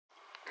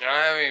I don't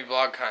have any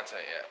vlog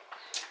content yet.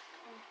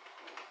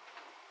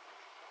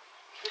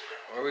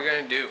 What are we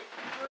gonna do?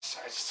 I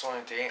just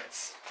want to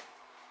dance.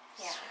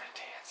 Yeah. I just want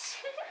to dance.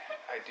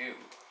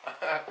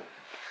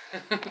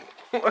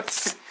 I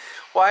do.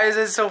 Why is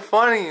it so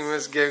funny,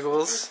 Miss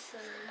Giggles?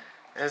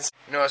 It's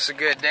a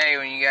good day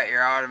when you got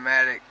your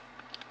automatic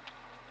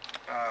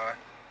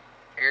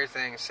air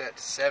thing set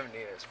to 70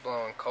 and it's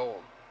blowing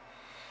cold.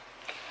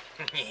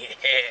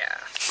 Yeah.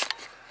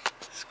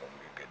 It's gonna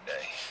be a good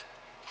day.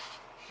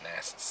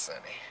 Nice and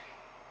sunny.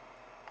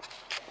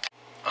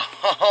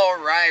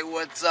 Alright,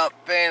 what's up,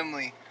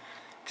 family?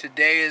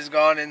 Today has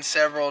gone in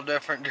several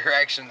different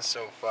directions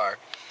so far.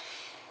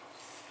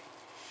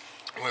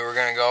 We were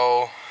gonna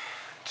go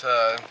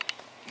to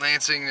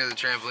Lansing to the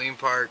trampoline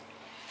park.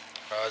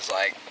 I was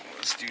like,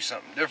 let's do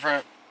something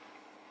different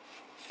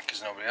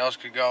because nobody else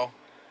could go.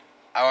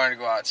 I wanted to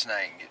go out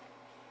tonight and get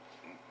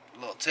a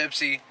little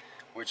tipsy,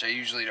 which I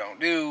usually don't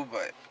do,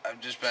 but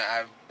I've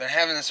been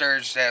having this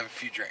urge to have a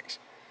few drinks.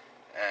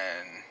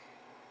 And,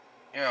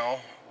 you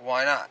know,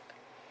 why not?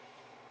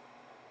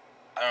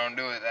 I don't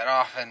do it that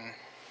often.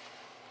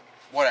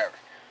 Whatever.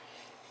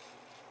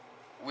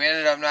 We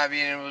ended up not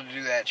being able to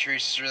do that.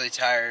 Teresa's really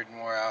tired and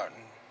wore out. And,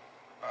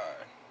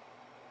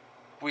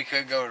 we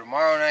could go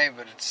tomorrow night,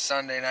 but it's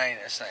Sunday night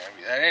and it's not going to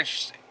be that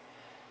interesting.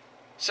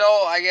 So,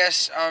 I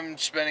guess I'm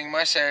spending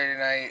my Saturday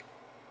night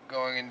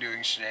going and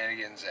doing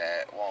shenanigans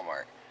at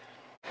Walmart.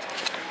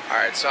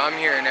 Alright, so I'm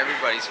here in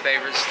everybody's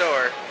favorite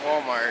store,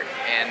 Walmart,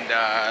 and,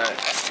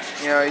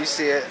 you know, you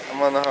see it,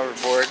 I'm on the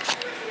hoverboard,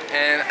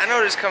 and I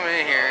noticed coming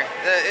in here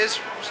that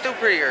it's still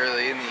pretty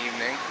early in the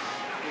evening,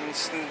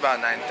 it's about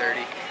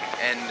 9:30,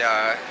 and,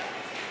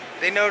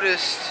 they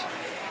noticed,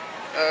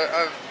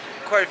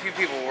 quite a few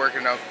people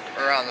working up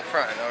around the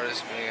front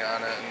noticed me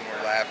on it and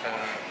were laughing,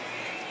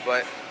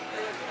 but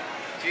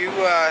if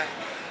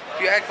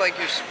you act like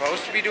you're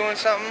supposed to be doing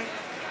something,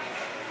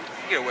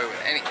 you get away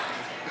with anything.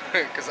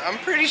 Because I'm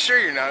pretty sure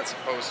you're not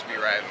supposed to be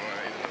riding one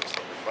of these little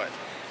stores. But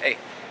hey,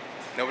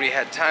 nobody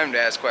had time to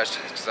ask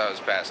questions because I was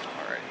past them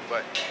already.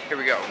 But here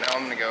we go. Now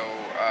I'm gonna go.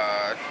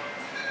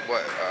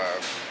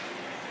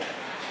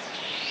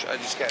 I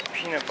just got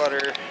peanut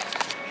butter,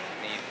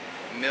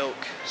 need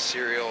milk,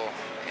 cereal,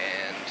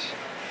 and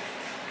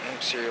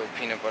milk, cereal,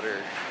 peanut butter,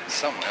 and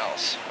something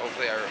else.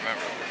 Hopefully I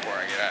remember before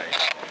I get out of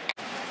here.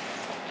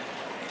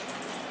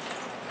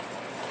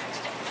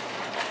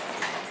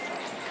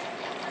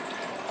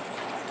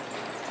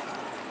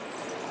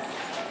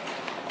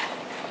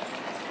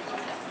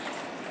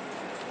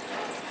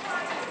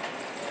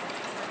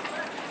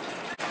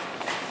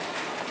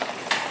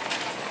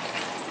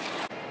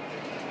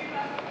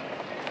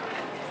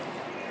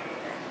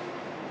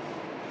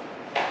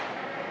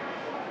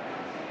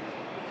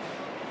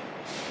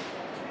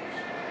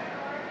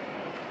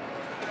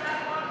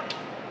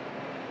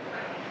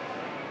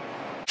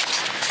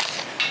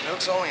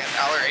 Milk's only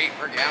 $1.08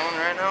 per gallon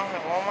right now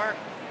at Walmart.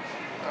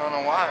 I don't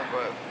know why,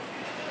 but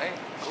hey,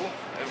 cool.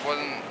 It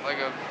wasn't like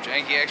a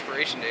janky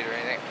expiration date or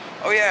anything.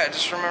 Oh yeah, I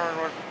just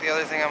remembered what the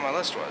other thing on my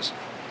list was.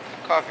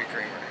 Coffee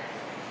creamer.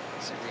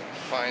 Let's see if we can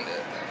find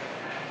it.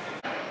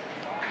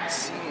 It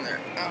seems they're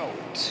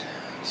out.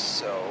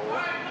 So,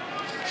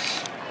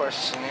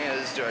 question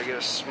is, do I get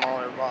a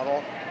smaller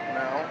bottle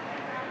now?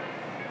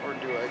 Or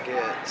do I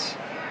get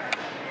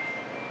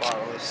a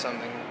bottle of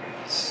something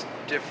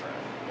different?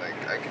 Like,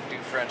 I could do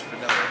French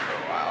vanilla for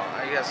a while.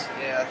 I guess,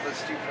 yeah,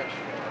 let's do French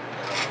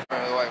vanilla.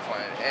 My wife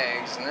wanted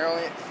eggs, and they're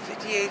only at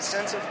 58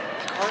 cents a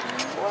carton.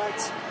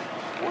 What?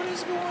 What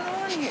is going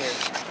on here?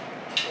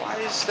 Why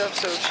is stuff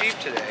so cheap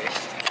today?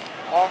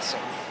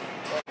 Awesome.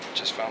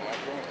 Just found my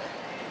creamer.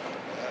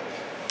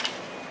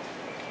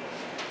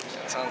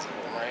 That sounds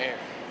like one right here.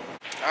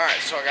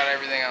 Alright, so I got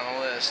everything on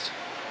the list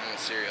in the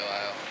cereal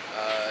aisle.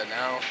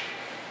 Now,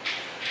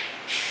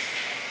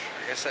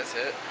 I guess that's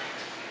it.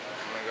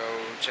 I'm gonna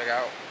go check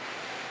out,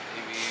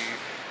 maybe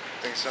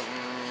think something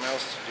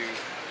else to do,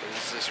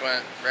 because this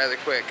went rather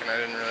quick and I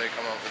didn't really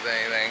come up with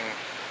anything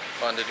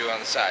fun to do on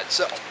the side.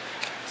 So,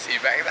 see you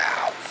back at the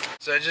house.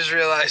 So I just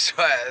realized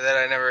that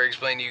I never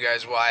explained to you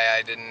guys why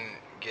I didn't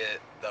get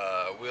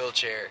the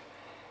wheelchair,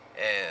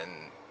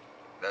 and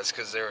that's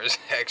because there was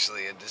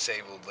actually a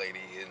disabled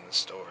lady in the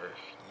store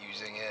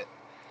using it,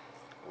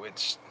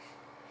 which,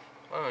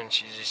 why wouldn't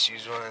she just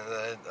use one of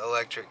the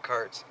electric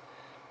carts?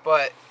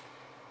 But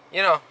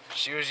you know,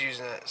 she was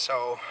using it,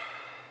 so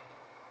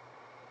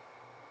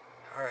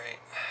alright,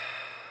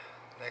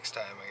 next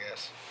time I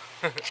guess.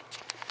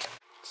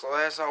 So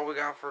that's all we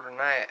got for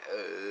tonight.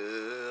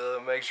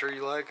 Make sure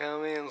you like,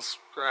 comment, and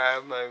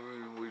subscribe. Maybe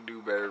we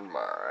do better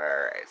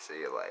tomorrow. Alright, see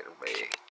you later, baby.